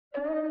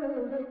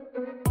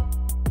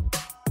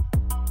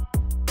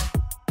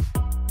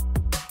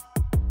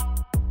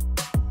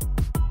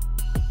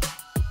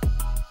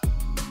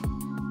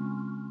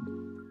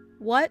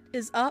What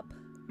is up,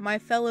 my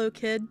fellow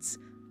kids?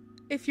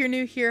 If you're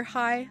new here,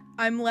 hi,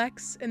 I'm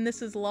Lex, and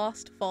this is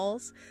Lost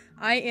Falls.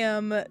 I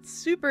am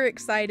super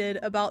excited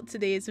about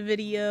today's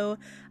video.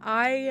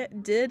 I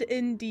did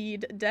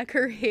indeed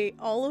decorate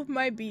all of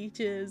my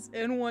beaches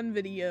in one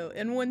video,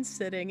 in one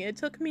sitting. It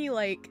took me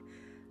like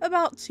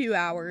about 2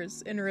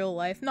 hours in real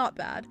life, not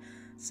bad.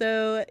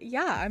 So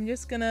yeah, I'm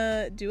just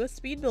gonna do a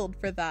speed build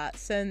for that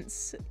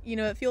since, you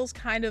know, it feels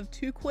kind of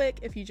too quick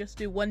if you just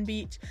do one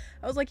beach.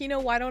 I was like, you know,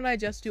 why don't I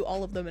just do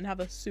all of them and have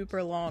a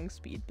super long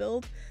speed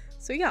build?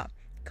 So yeah,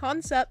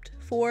 concept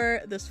for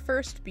this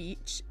first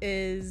beach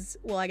is,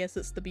 well, I guess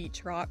it's the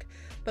beach rock,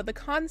 but the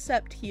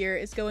concept here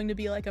is going to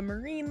be like a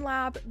marine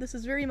lab. This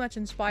is very much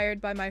inspired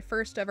by my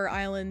first ever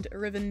island,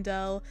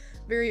 Rivendell,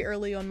 very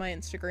early on my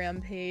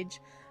Instagram page.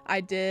 I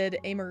did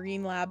a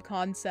marine lab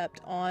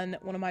concept on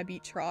one of my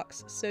beach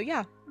rocks. So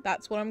yeah,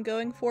 that's what I'm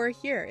going for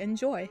here.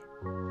 Enjoy!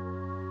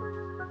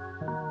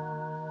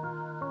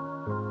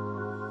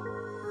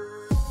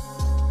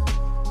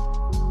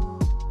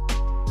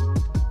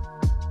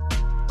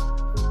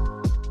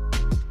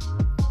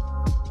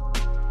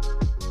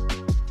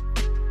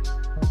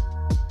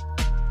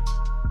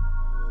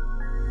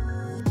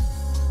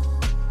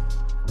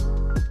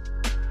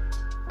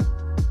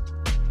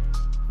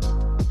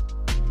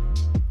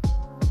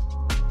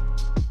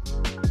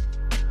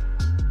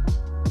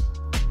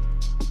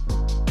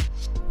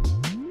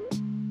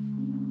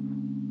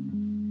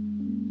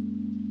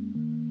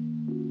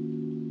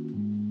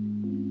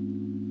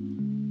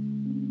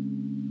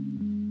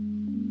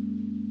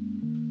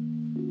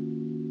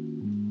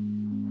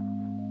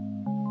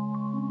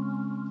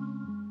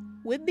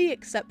 With the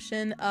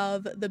exception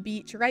of the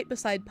beach right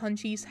beside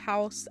Punchy's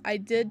house, I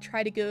did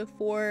try to go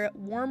for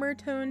warmer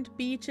toned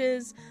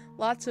beaches,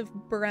 lots of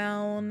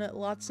brown,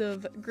 lots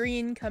of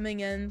green coming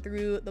in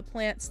through the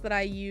plants that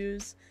I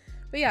use.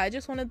 But yeah, I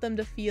just wanted them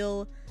to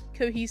feel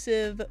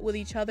cohesive with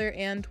each other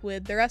and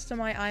with the rest of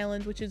my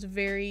island, which is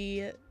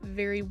very,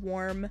 very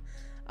warm.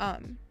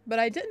 But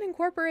I didn't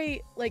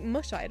incorporate like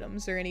mush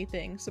items or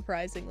anything,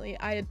 surprisingly.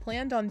 I had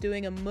planned on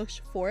doing a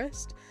mush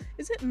forest.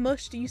 Is it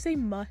mush? Do you say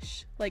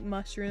mush? Like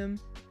mushroom?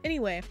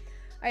 Anyway,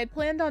 I had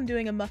planned on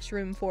doing a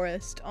mushroom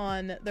forest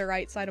on the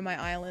right side of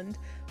my island,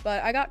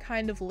 but I got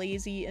kind of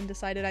lazy and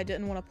decided I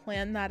didn't want to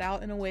plan that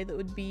out in a way that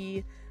would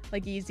be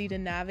like easy to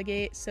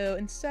navigate. So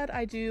instead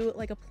I do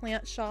like a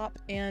plant shop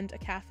and a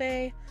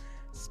cafe.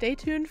 Stay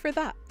tuned for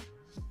that.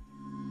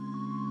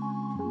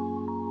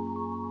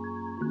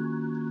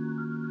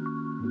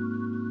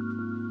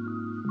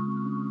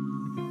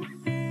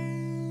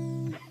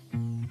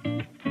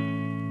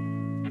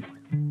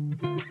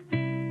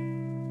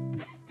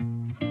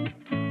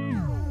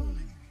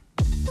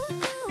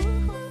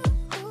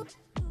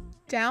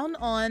 Down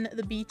on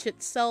the beach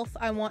itself,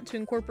 I want to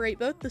incorporate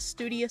both the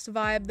studious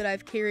vibe that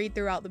I've carried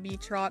throughout the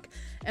beach rock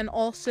and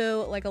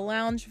also like a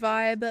lounge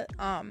vibe,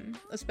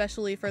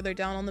 especially further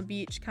down on the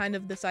beach, kind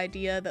of this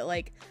idea that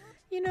like,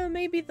 you know,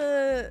 maybe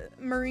the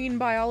marine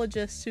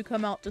biologists who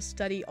come out to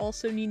study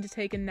also need to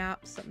take a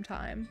nap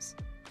sometimes.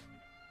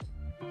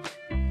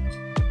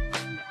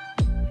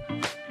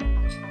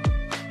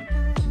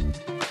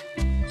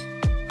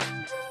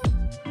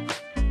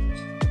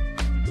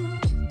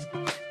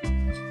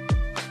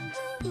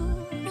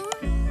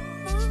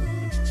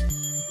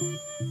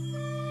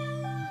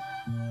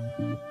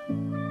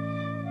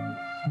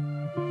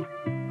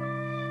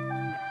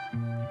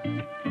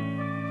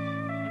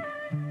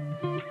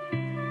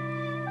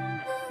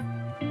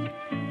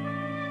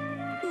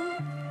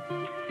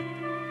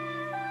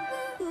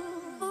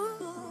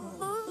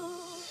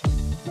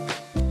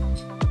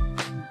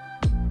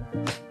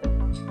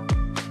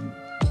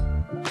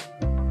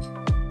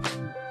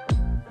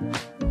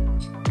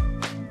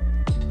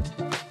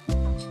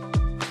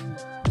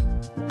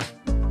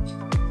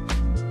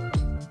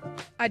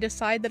 I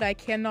decide that I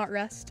cannot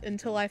rest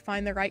until I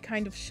find the right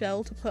kind of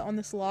shell to put on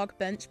this log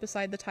bench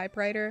beside the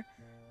typewriter.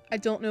 I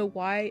don't know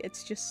why,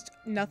 it's just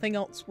nothing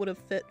else would have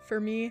fit for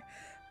me.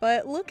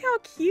 But look how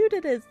cute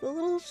it is, the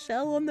little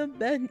shell on the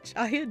bench.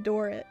 I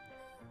adore it.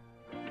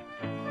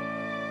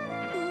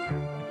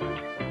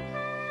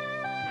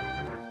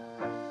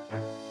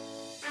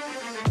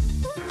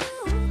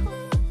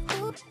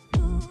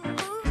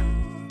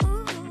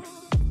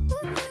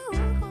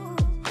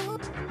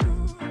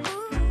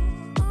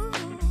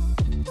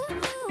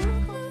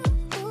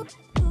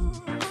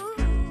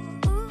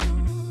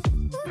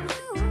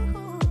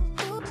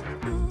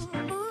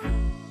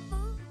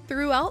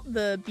 Throughout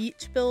the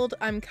beach build,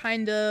 I'm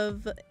kind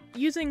of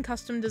using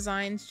custom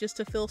designs just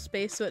to fill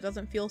space so it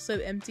doesn't feel so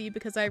empty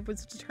because I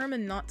was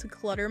determined not to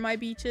clutter my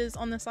beaches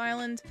on this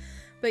island.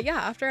 But yeah,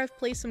 after I've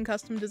placed some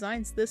custom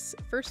designs, this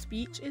first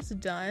beach is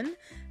done.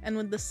 And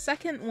with the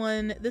second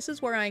one, this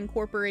is where I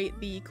incorporate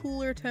the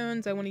cooler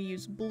tones. I want to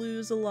use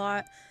blues a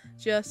lot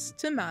just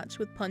to match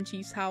with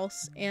Punchy's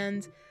house.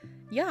 And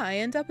yeah, I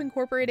end up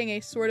incorporating a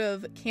sort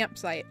of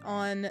campsite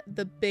on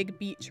the big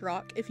beach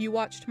rock. If you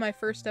watched my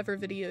first ever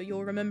video,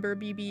 you'll remember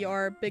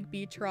BBR, Big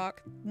Beach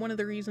Rock, one of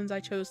the reasons I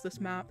chose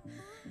this map.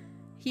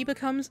 He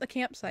becomes a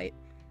campsite.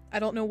 I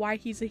don't know why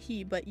he's a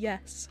he, but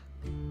yes.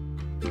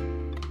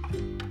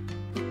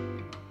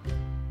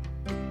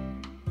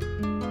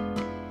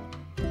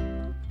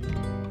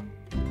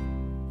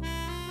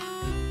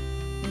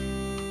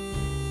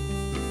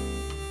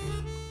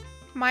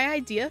 My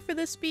idea for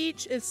this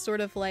beach is sort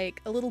of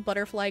like a little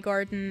butterfly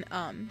garden.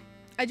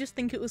 I just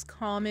think it was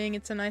calming.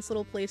 It's a nice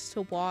little place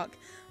to walk,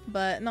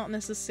 but not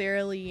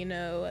necessarily, you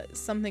know,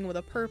 something with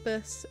a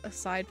purpose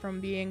aside from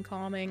being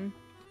calming.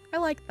 I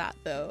like that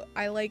though.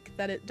 I like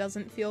that it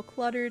doesn't feel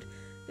cluttered.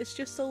 It's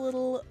just a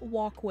little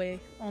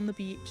walkway on the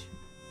beach.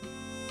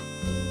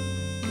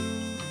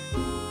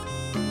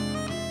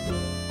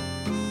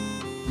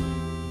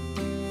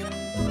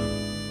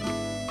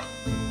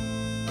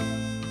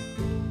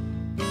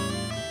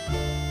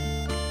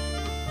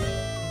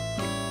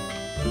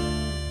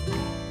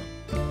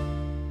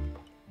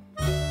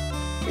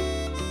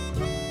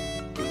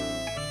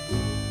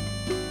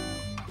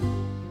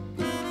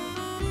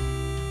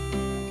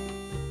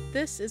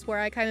 This is where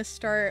I kind of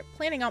start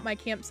planning out my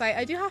campsite.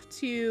 I do have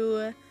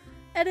to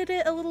edit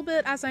it a little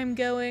bit as I'm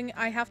going.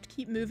 I have to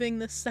keep moving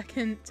this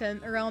second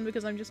tent around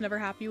because I'm just never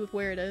happy with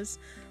where it is.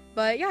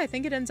 But yeah, I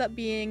think it ends up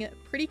being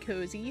pretty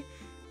cozy.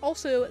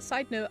 Also,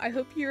 side note, I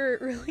hope you're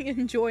really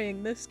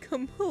enjoying this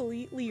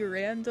completely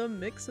random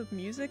mix of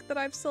music that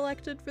I've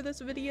selected for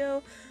this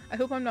video. I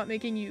hope I'm not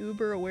making you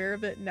uber aware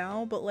of it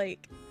now, but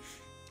like,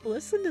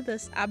 listen to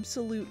this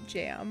absolute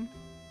jam.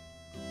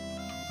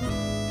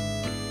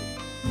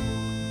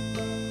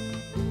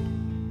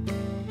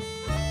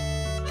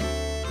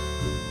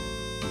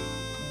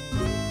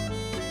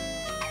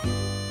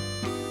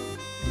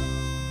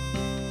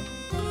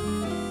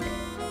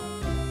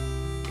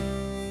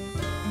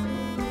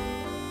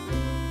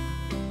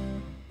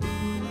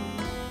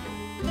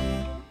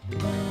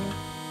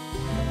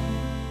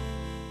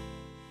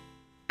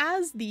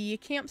 As the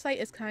campsite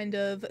is kind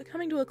of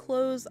coming to a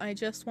close, I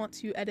just want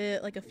to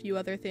edit like a few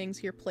other things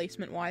here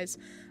placement wise.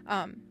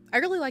 I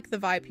really like the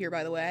vibe here,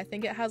 by the way. I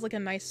think it has like a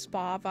nice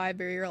spa vibe,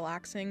 very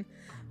relaxing.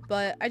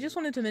 But I just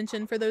wanted to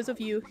mention, for those of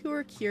you who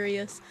are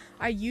curious,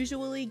 I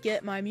usually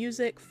get my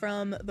music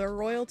from the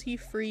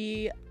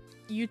royalty-free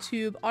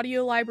YouTube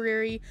audio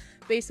library.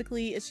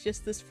 Basically, it's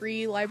just this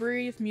free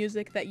library of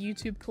music that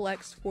YouTube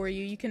collects for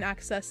you. You can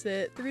access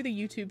it through the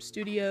YouTube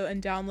studio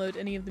and download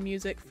any of the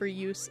music for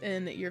use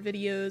in your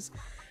videos.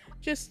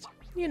 Just,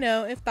 you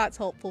know, if that's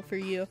helpful for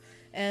you.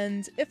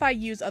 And if I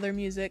use other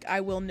music,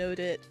 I will note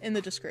it in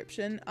the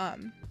description.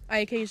 I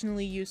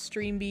occasionally use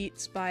Stream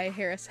Beats by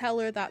Harris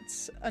Heller.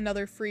 That's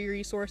another free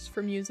resource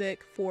for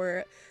music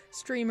for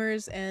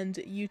streamers and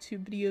YouTube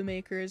video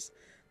makers.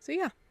 So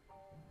yeah.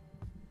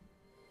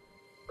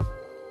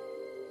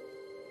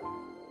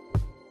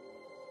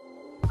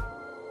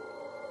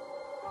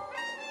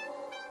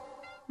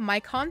 My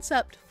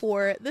concept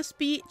for this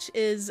beach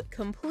is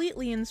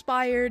completely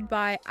inspired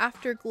by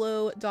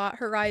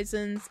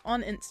afterglow.horizons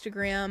on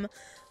Instagram.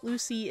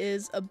 Lucy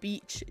is a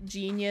beach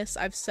genius.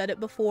 I've said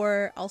it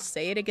before, I'll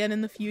say it again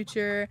in the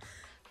future.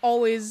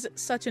 Always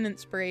such an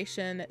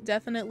inspiration.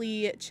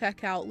 Definitely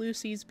check out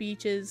Lucy's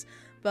beaches.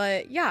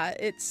 But yeah,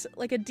 it's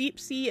like a deep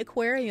sea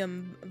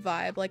aquarium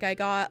vibe. Like, I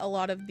got a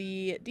lot of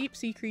the deep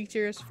sea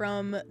creatures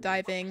from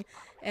diving,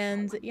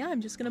 and yeah,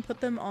 I'm just gonna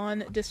put them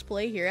on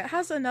display here. It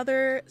has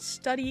another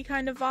study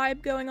kind of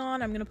vibe going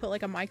on. I'm gonna put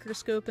like a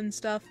microscope and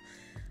stuff.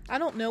 I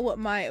don't know what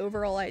my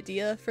overall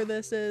idea for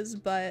this is,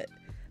 but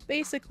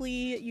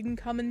basically you can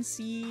come and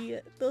see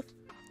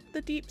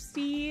the deep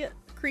sea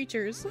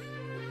creatures.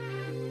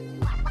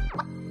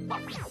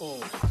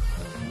 Oh.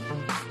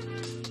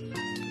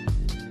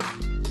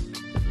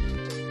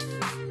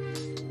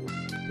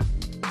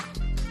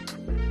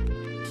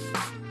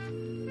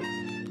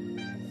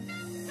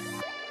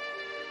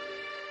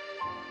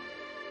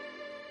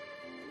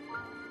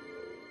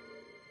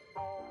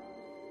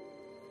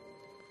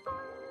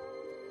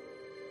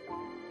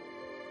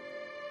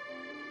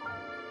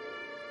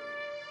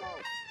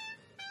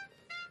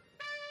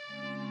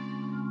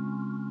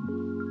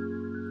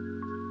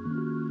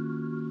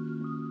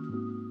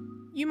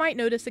 You might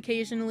notice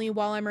occasionally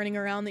while I'm running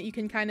around that you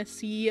can kind of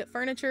see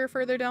furniture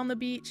further down the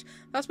beach.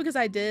 That's because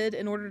I did,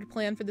 in order to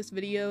plan for this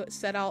video,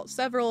 set out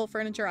several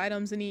furniture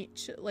items in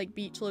each like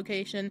beach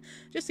location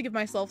just to give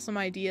myself some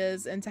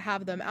ideas and to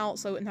have them out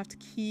so I wouldn't have to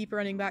keep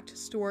running back to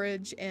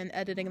storage and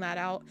editing that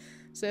out.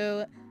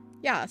 So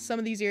yeah, some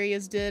of these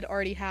areas did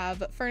already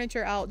have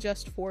furniture out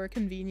just for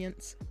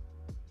convenience.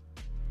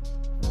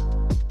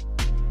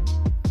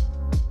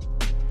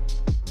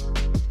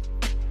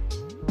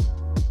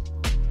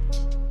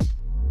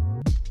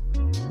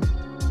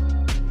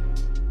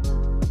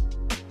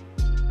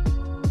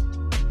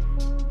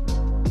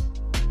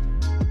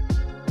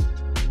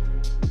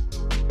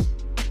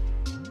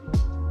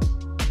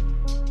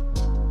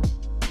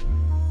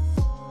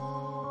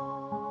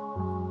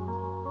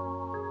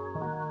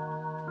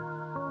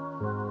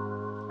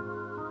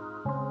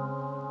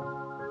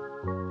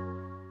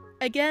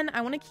 Again, I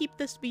want to keep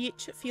this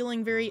beach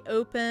feeling very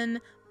open,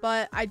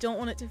 but I don't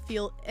want it to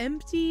feel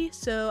empty,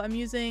 so I'm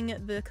using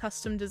the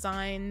custom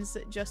designs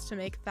just to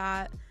make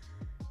that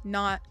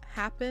not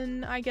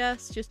happen, I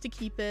guess, just to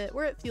keep it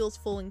where it feels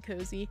full and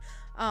cozy.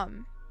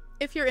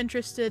 If you're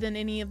interested in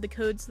any of the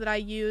codes that I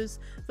use,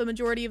 the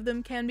majority of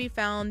them can be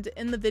found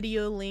in the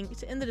video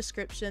linked in the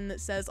description that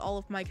says all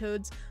of my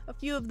codes. A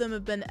few of them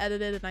have been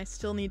edited and I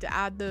still need to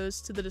add those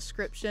to the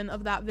description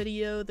of that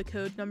video, the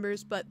code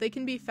numbers, but they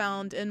can be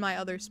found in my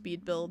other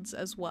speed builds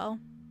as well.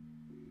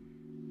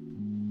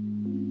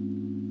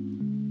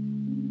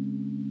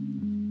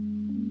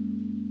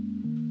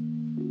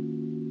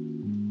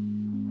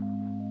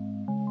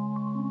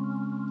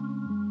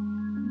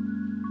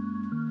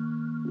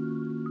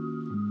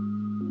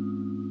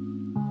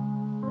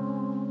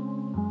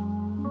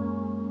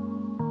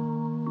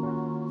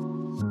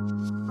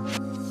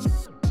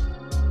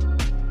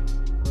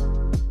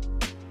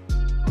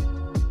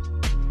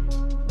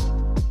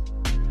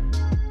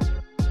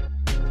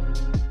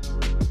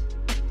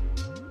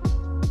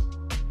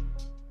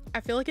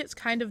 I feel like it's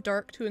kind of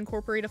dark to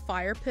incorporate a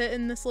fire pit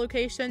in this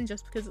location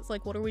just because it's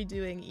like, what are we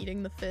doing?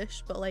 Eating the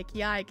fish? But like,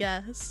 yeah, I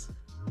guess.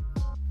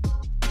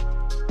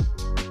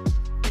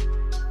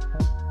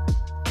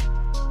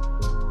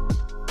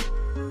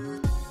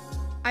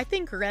 I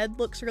think red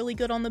looks really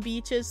good on the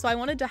beaches, so I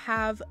wanted to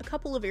have a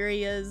couple of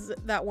areas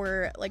that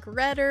were like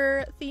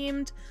redder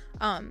themed.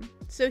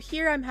 So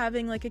here I'm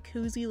having like a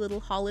cozy little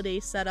holiday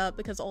setup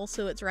because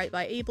also it's right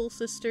by Able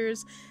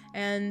Sisters,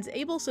 and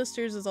Able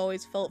Sisters has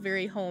always felt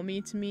very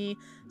homey to me,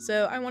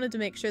 so I wanted to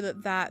make sure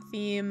that that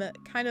theme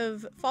kind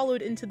of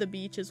followed into the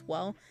beach as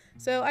well.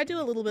 So I do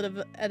a little bit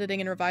of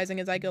editing and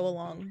revising as I go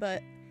along,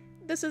 but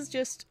this is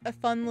just a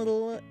fun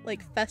little,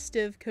 like,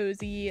 festive,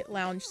 cozy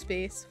lounge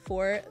space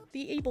for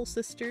the Able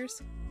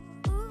Sisters.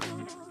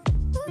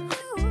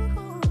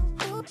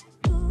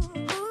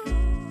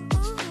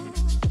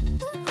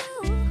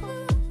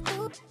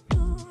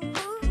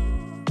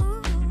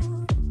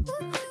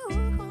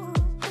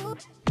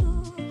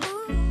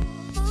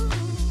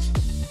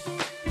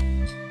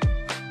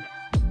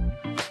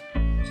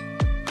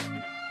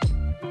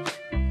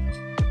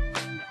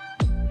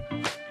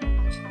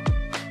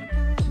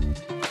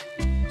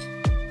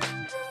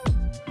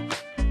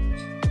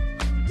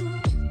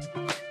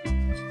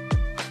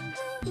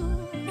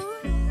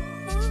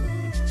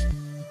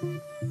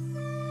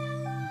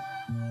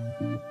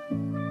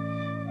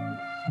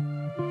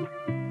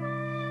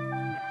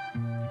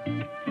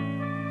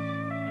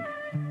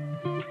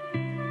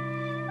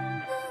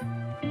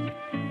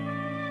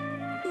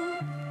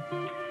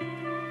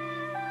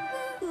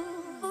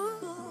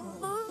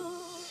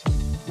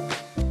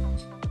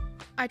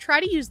 I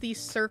try to use these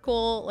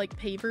circle, like,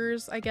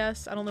 pavers, I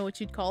guess. I don't know what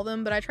you'd call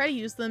them, but I try to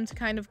use them to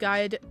kind of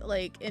guide,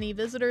 like, any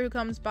visitor who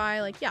comes by,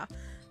 like, yeah,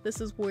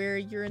 this is where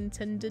you're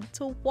intended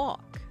to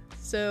walk.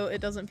 So it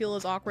doesn't feel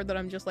as awkward that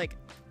I'm just, like,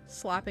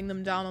 slapping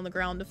them down on the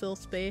ground to fill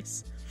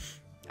space.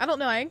 I don't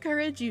know, I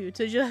encourage you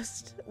to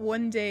just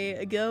one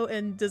day go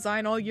and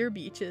design all your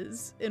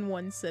beaches in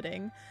one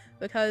sitting,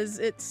 because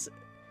it's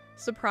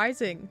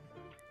surprising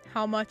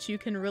how much you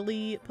can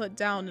really put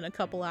down in a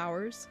couple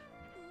hours.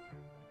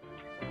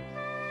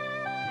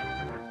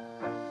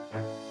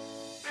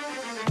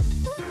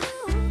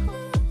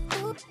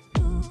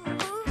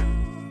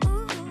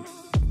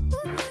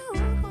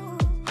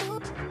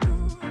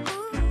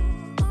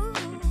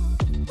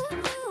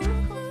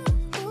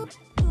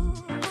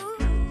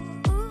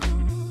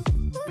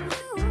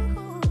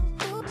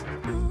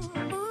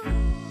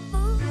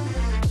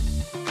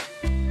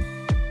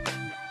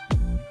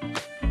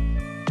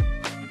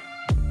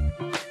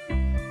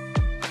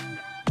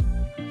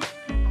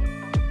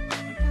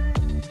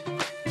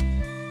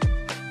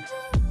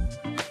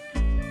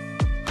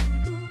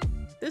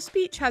 This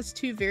beach has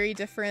two very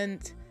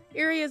different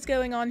areas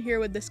going on here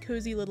with this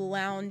cozy little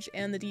lounge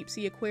and the deep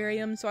sea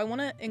aquarium, so I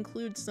want to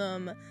include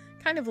some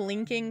kind of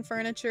linking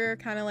furniture,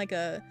 kind of like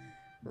a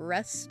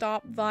rest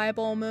stop vibe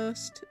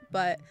almost.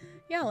 But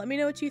yeah, let me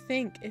know what you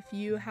think if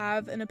you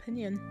have an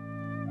opinion.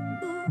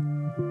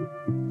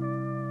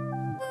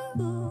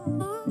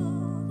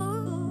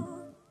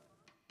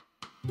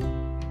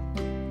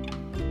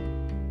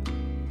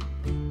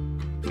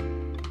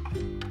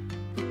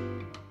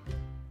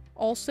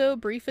 Also,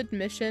 brief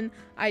admission,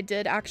 I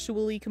did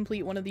actually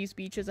complete one of these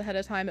beaches ahead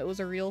of time. It was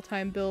a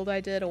real-time build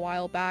I did a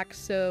while back,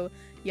 so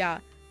yeah,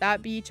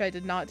 that beach I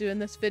did not do in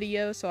this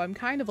video, so I'm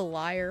kind of a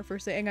liar for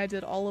saying I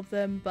did all of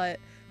them, but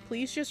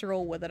please just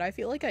roll with it. I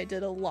feel like I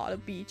did a lot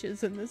of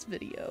beaches in this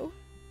video.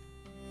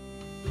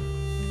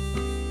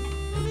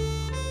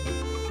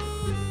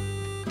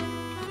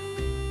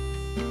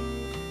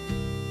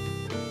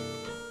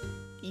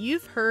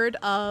 You've heard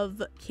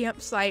of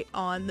Campsite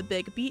on the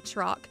Big Beach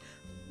Rock,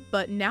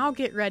 but now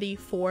get ready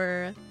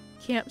for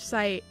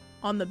Campsite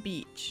on the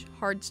Beach,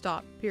 hard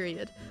stop,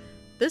 period.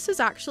 This is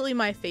actually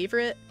my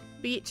favorite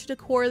beach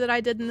decor that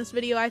I did in this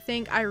video, I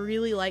think. I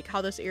really like how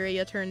this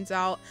area turns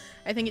out.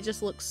 I think it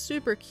just looks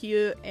super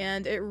cute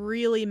and it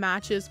really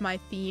matches my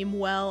theme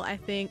well. I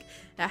think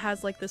it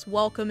has like this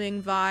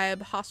welcoming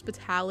vibe,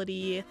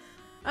 hospitality.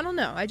 I don't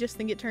know, I just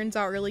think it turns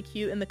out really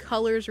cute and the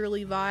colors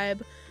really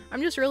vibe.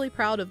 I'm just really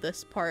proud of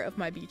this part of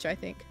my beach, I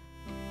think.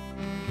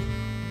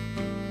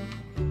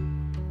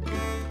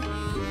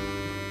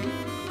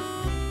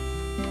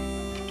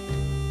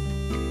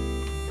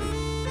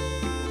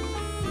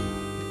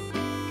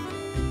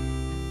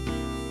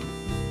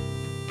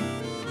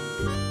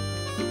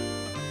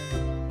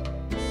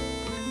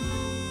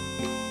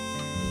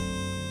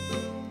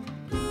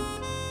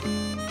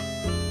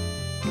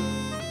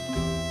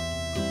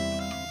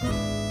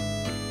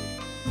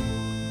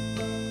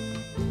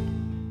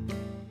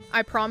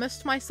 I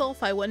promised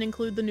myself I wouldn't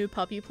include the new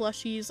puppy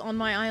plushies on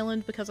my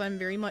island because I'm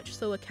very much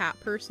so a cat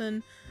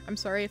person. I'm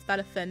sorry if that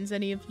offends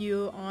any of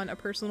you on a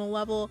personal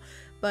level,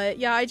 but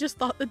yeah, I just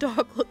thought the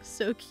dog looked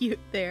so cute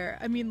there.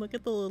 I mean, look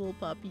at the little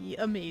puppy.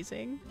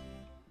 Amazing.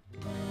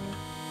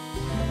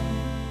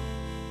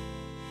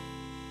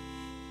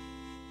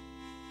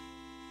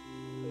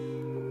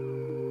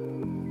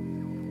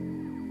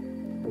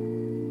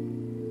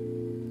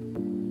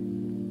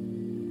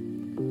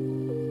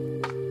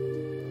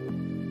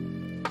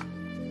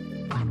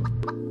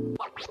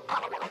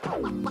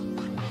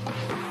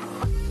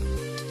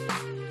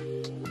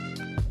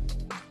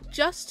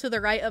 Just to the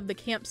right of the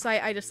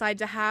campsite, I decided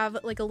to have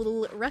like a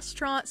little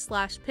restaurant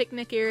slash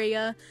picnic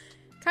area.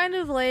 Kind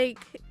of like,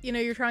 you know,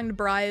 you're trying to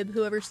bribe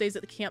whoever stays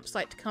at the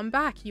campsite to come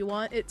back. You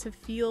want it to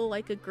feel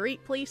like a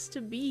great place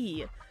to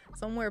be.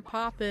 Somewhere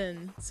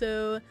poppin'.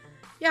 So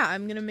yeah,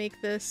 I'm gonna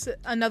make this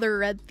another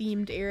red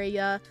themed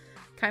area.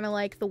 Kind of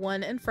like the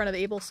one in front of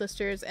Able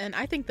Sisters, and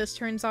I think this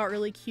turns out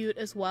really cute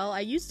as well.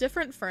 I use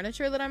different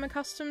furniture that I'm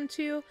accustomed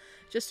to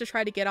just to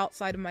try to get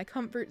outside of my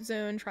comfort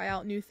zone, try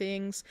out new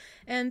things,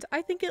 and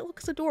I think it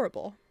looks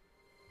adorable.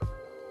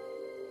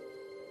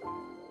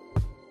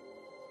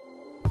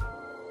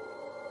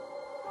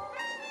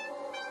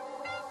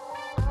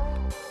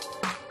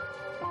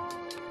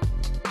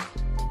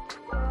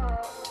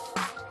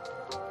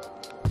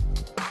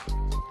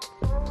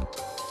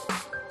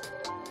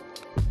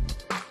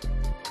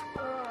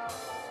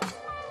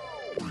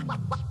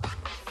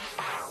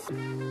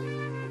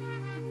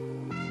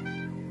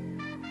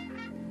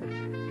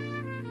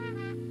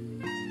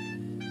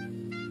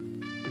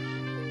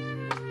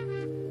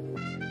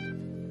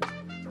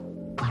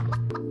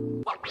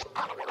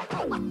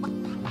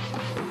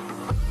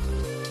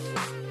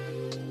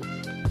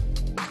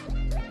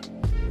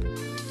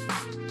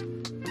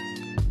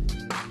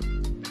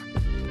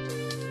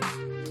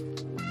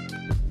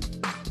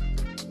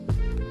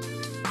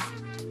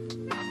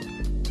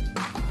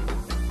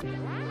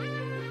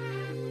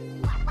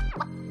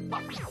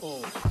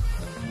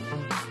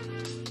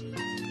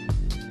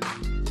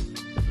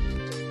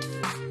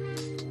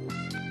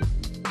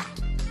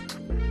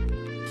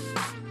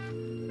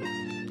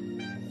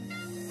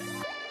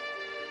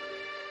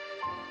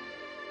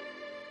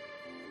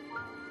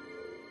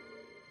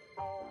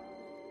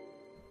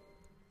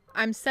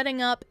 I'm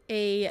setting up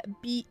a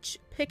beach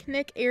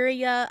picnic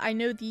area. I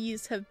know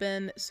these have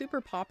been super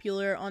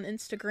popular on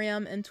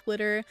Instagram and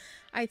Twitter.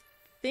 I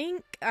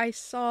think I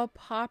saw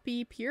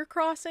Poppy Pier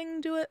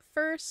Crossing do it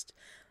first,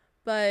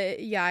 but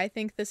yeah, I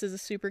think this is a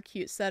super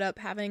cute setup,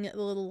 having the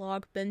little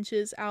log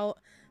benches out.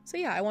 So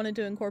yeah, I wanted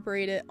to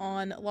incorporate it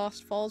on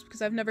Lost Falls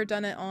because I've never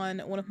done it on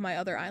one of my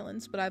other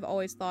islands, but I've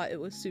always thought it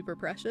was super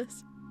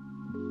precious.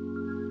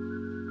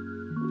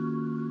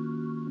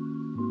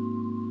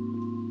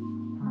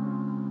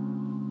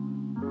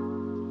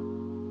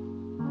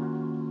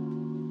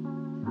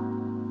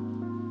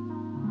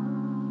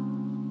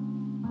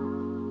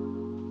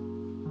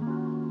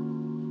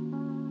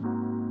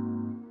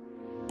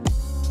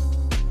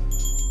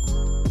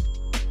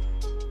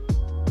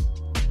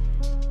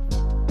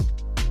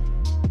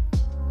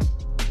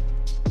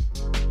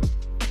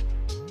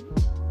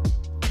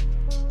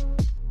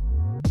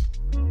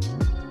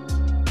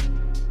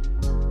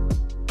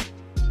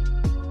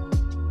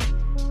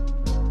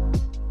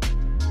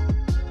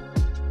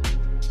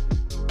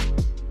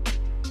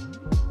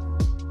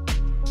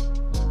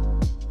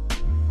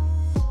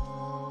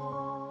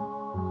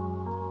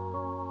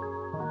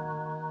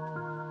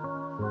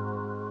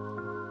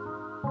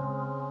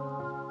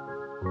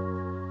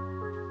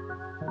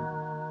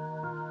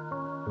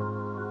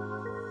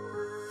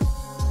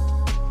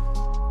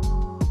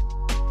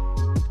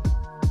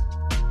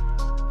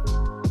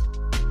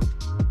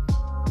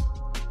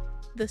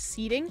 The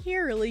seating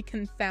here really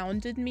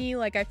confounded me.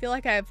 Like, I feel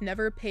like I've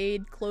never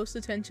paid close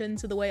attention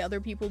to the way other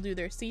people do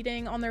their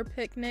seating on their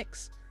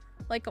picnics,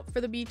 like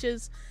for the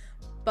beaches,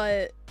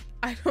 but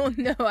I don't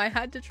know. I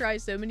had to try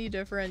so many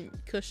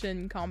different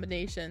cushion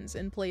combinations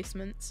and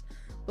placements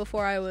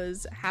before I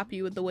was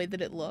happy with the way that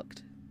it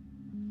looked.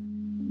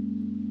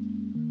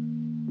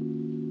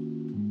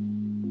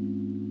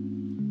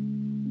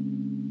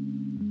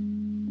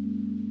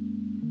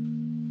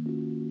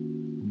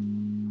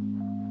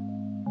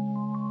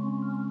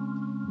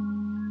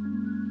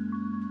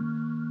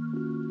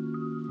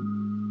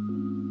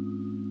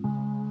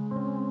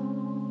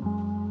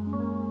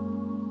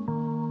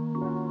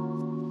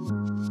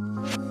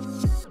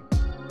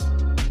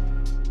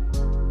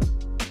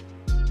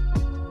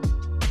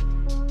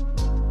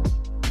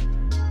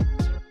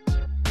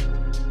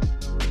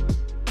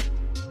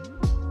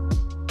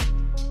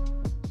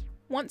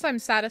 Once I'm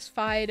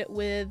satisfied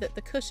with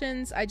the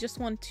cushions, I just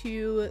want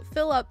to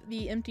fill up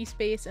the empty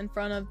space in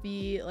front of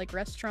the like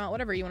restaurant,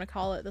 whatever you want to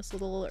call it, this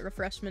little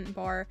refreshment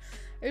bar.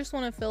 I just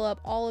want to fill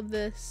up all of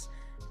this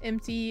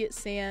empty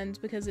sand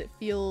because it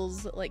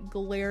feels like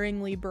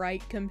glaringly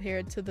bright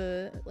compared to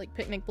the like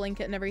picnic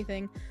blanket and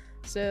everything.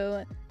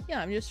 So yeah,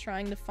 I'm just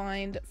trying to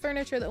find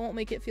furniture that won't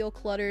make it feel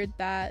cluttered,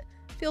 that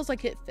feels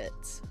like it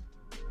fits.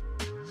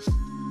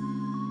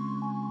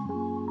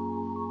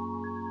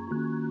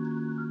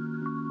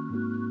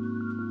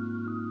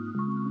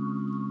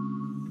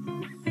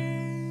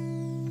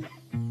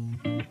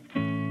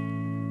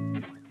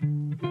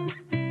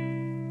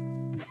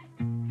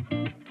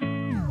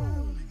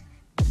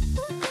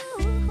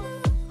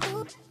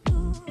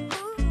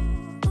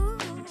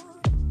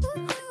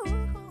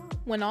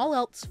 When all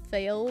else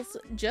fails,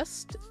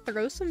 just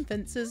throw some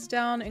fences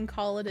down and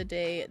call it a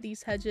day.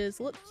 These hedges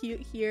look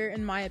cute here,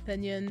 in my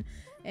opinion,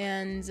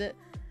 and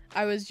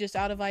I was just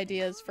out of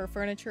ideas for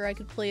furniture I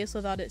could place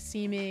without it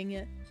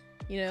seeming,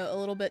 you know, a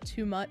little bit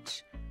too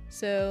much.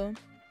 So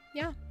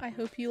yeah, I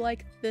hope you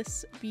like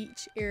this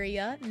beach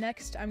area.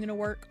 Next, I'm gonna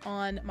work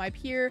on my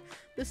pier.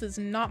 This is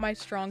not my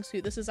strong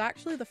suit. This is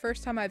actually the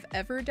first time I've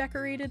ever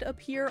decorated a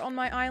pier on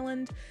my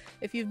island.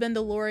 If you've been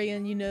to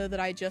Lorien, you know that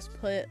I just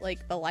put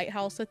like the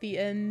lighthouse at the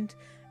end,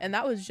 and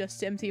that was just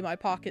to empty my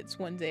pockets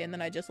one day, and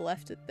then I just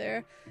left it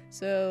there.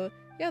 So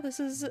yeah, this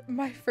is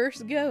my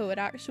first go at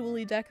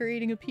actually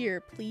decorating a pier.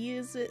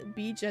 Please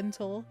be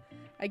gentle.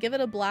 I give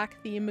it a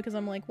black theme because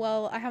I'm like,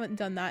 well, I haven't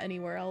done that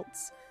anywhere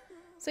else.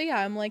 So yeah,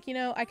 I'm like, you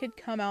know, I could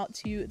come out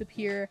to the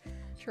pier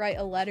to write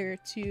a letter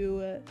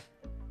to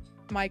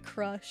my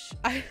crush.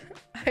 I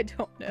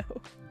don't know.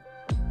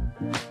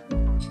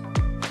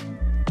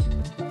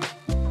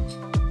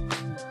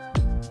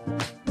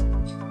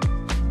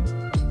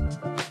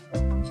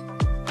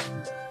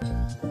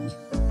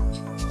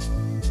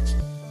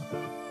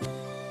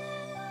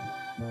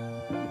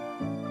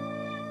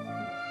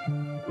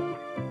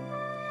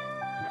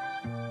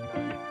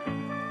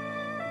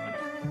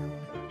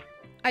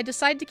 I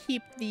decided to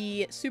keep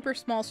the super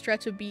small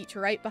stretch of beach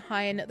right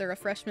behind the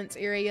refreshments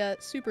area.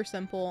 Super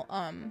simple.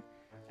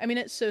 I mean,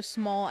 it's so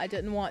small, I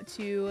didn't want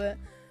to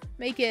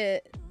make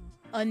it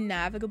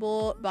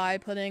unnavigable by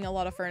putting a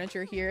lot of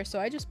furniture here, so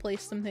I just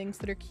placed some things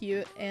that are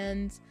cute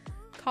and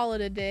call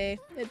it a day.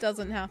 It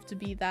doesn't have to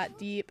be that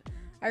deep.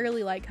 I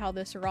really like how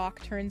this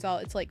rock turns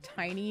out. It's like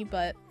tiny,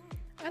 but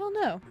I don't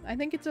know. I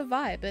think it's a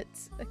vibe.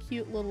 It's a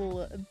cute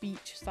little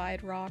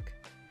beachside rock.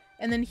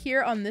 And then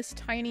here on this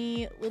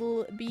tiny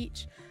little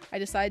beach, I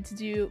decided to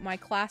do my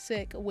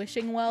classic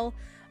wishing well.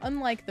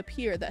 Unlike the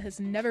pier that has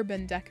never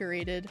been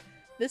decorated,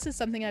 this is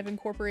something I've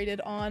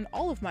incorporated on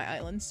all of my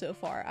islands so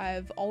far.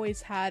 I've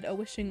always had a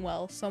wishing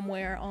well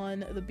somewhere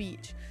on the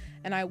beach,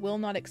 and I will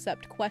not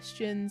accept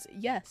questions.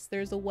 Yes,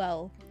 there's a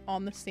well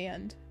on the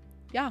sand.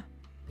 Yeah.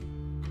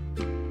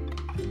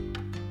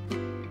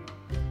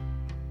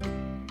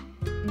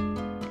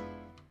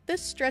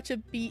 This stretch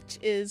of beach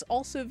is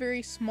also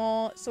very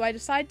small, so I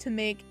decided to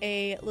make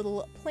a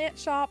little plant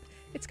shop.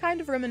 It's kind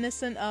of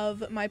reminiscent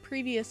of my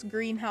previous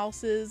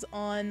greenhouses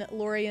on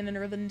Lorien and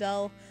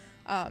Rivendell.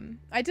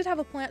 I did have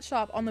a plant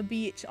shop on the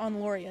beach on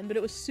Lorien, but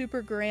it was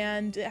super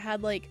grand. It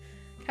had like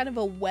kind of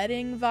a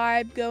wedding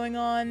vibe going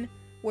on,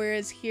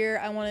 whereas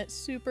here I want it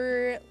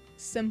super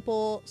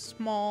simple,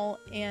 small,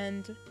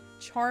 and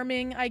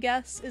charming, I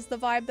guess, is the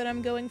vibe that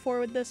I'm going for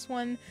with this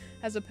one,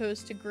 as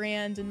opposed to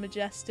grand and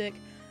majestic.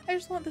 I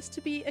just want this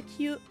to be a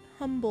cute,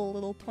 humble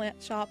little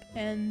plant shop,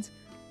 and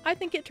I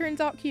think it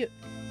turns out cute.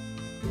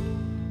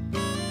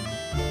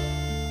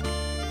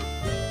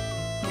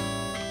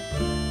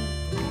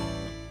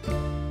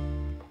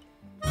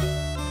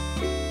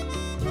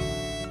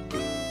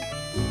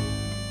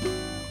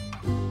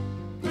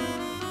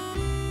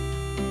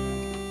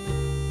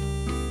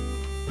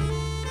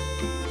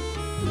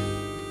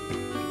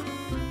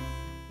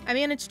 I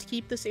managed to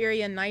keep this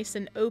area nice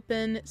and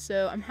open,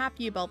 so I'm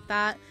happy about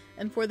that.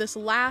 And for this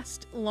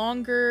last,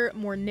 longer,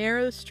 more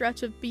narrow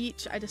stretch of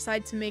beach, I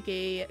decided to make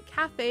a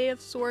cafe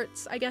of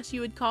sorts, I guess you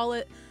would call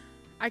it.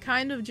 I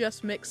kind of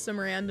just mix some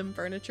random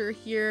furniture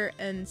here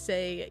and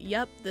say,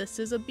 yep, this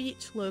is a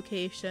beach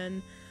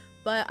location.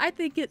 But I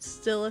think it's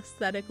still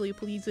aesthetically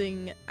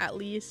pleasing, at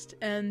least,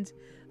 and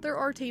there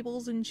are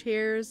tables and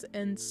chairs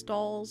and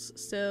stalls,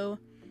 so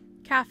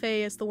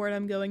cafe is the word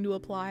I'm going to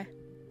apply.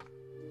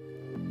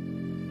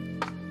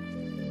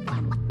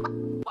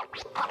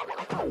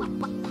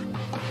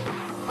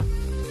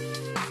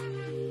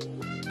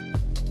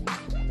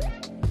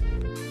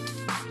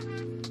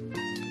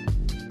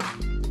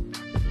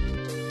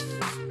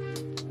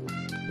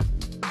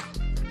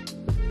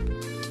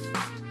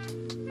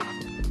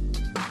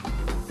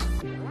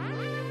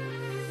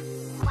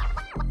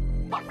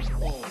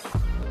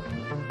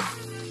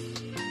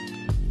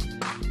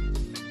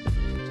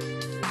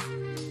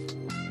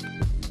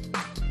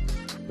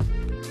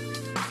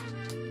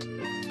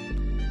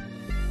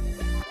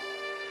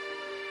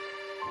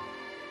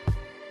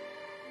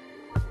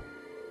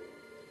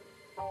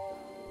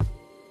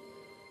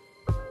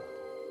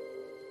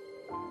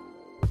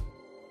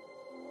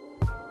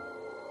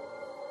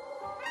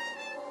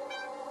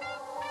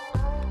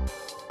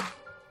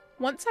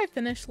 Once I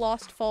finish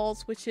Lost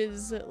Falls, which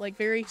is like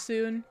very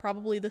soon,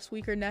 probably this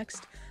week or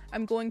next,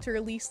 I'm going to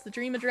release the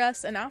dream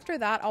address, and after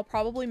that I'll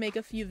probably make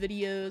a few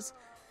videos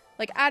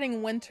like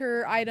adding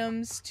winter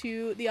items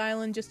to the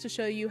island just to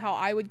show you how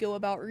I would go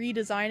about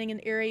redesigning an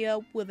area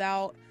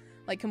without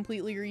like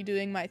completely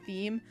redoing my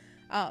theme.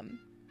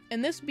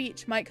 And this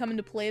beach might come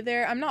into play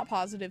there. I'm not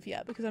positive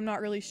yet because I'm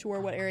not really sure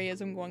what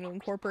areas I'm going to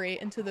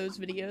incorporate into those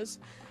videos.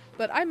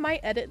 But I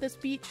might edit this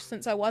beach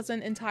since I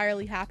wasn't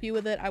entirely happy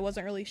with it. I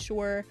wasn't really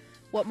sure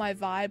what my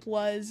vibe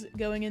was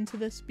going into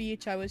this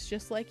beach. I was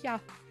just like, yeah,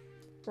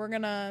 we're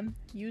gonna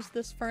use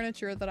this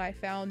furniture that I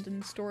found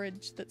in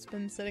storage that's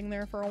been sitting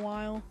there for a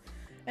while.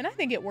 and I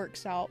think it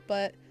works out,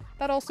 but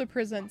that also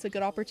presents a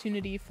good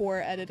opportunity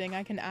for editing.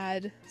 I can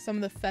add some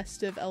of the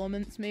festive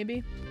elements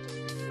maybe.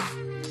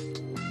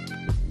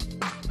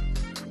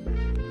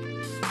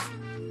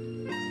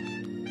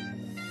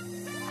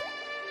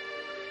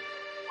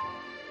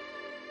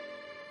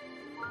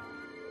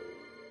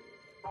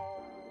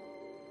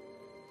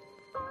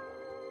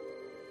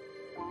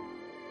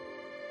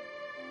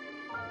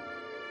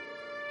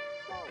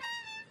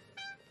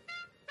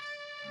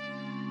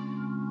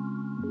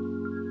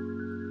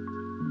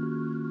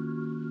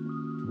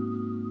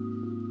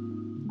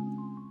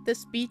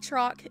 This beach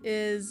rock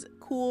is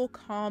cool,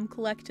 calm,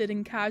 collected,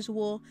 and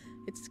casual.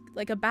 It's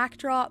like a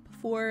backdrop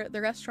for the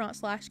restaurant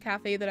slash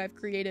cafe that I've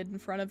created in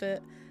front of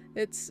it.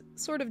 It's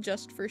sort of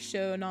just for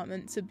show, not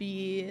meant to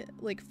be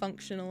like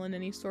functional in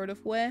any sort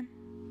of way.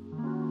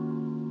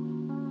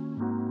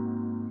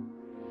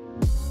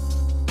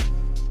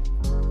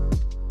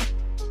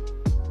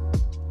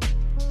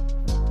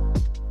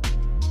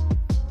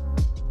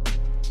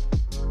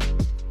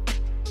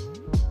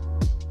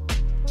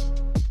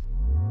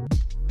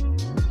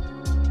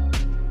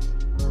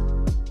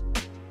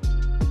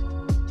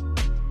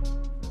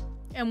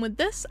 And with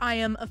this, I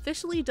am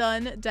officially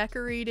done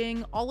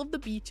decorating all of the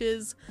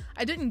beaches.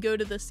 I didn't go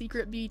to the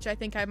secret beach. I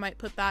think I might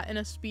put that in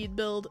a speed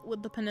build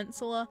with the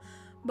peninsula.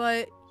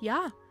 But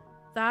yeah,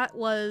 that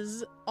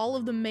was all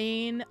of the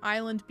main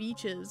island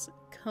beaches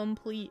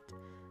complete.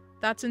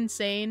 That's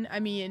insane.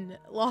 I mean,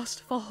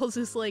 Lost Falls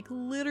is like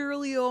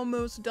literally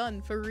almost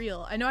done for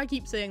real. I know I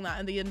keep saying that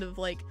at the end of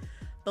like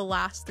the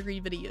last 3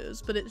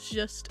 videos, but it's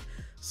just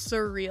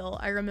surreal.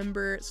 I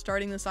remember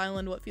starting this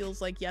island what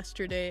feels like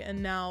yesterday,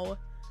 and now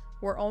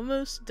we're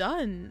almost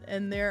done,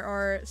 and there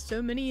are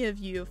so many of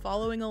you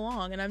following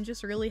along, and I'm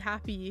just really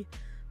happy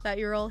that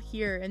you're all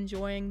here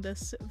enjoying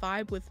this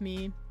vibe with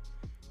me.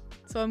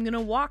 So I'm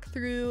gonna walk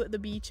through the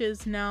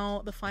beaches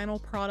now, the final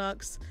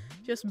products,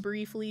 just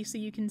briefly so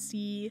you can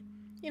see,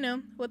 you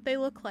know, what they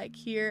look like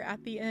here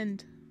at the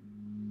end.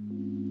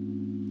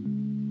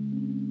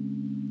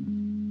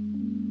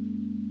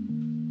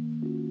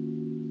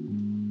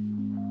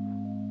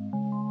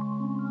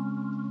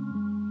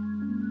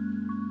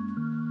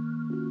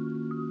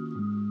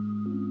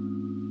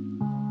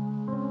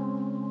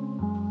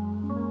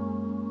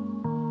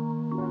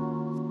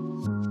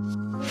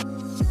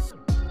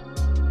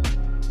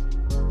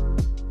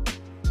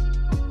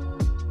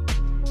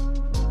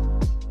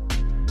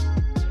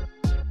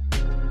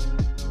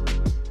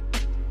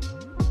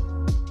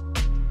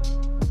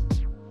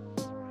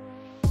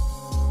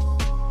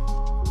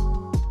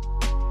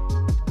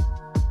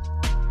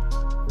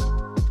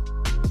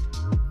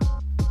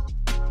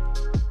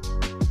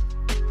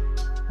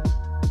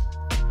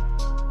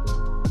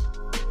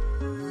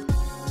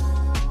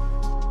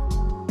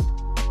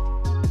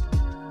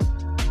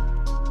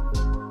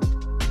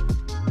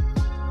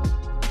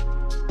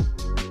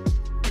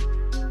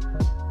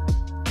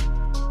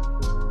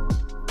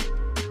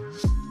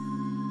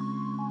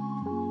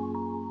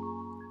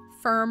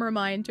 Firm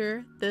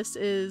reminder, this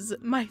is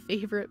my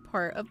favorite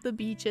part of the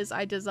beaches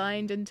I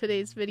designed in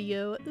today's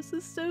video. This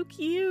is so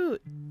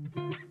cute!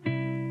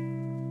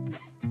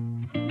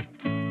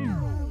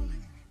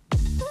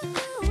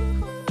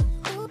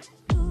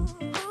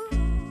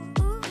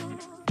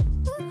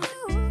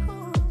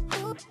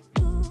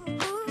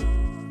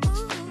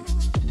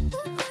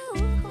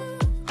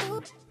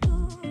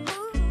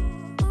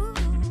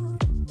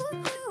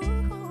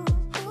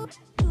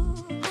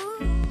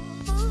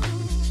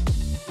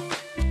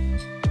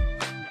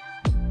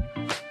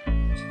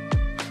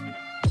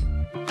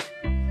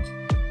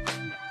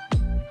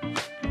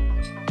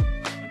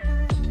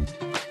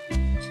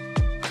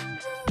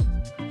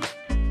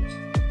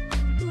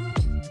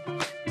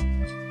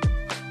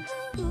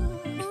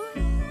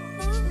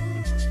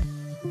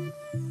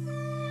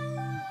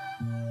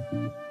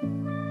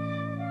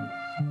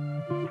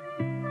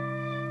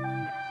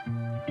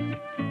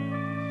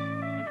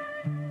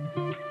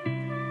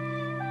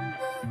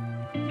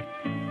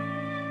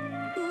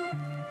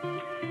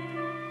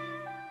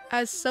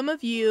 As some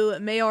of you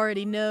may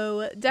already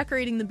know,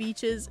 decorating the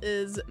beaches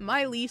is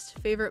my least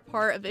favorite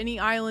part of any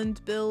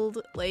island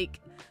build.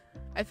 Like,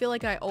 I feel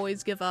like I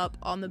always give up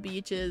on the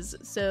beaches,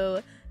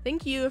 so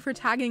thank you for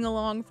tagging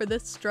along for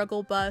this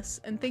struggle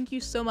bus, and thank you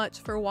so much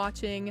for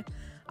watching.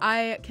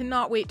 I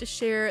cannot wait to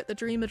share the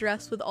dream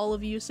address with all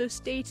of you, so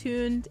stay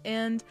tuned,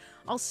 and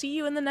I'll see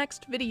you in the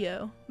next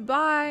video.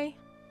 Bye!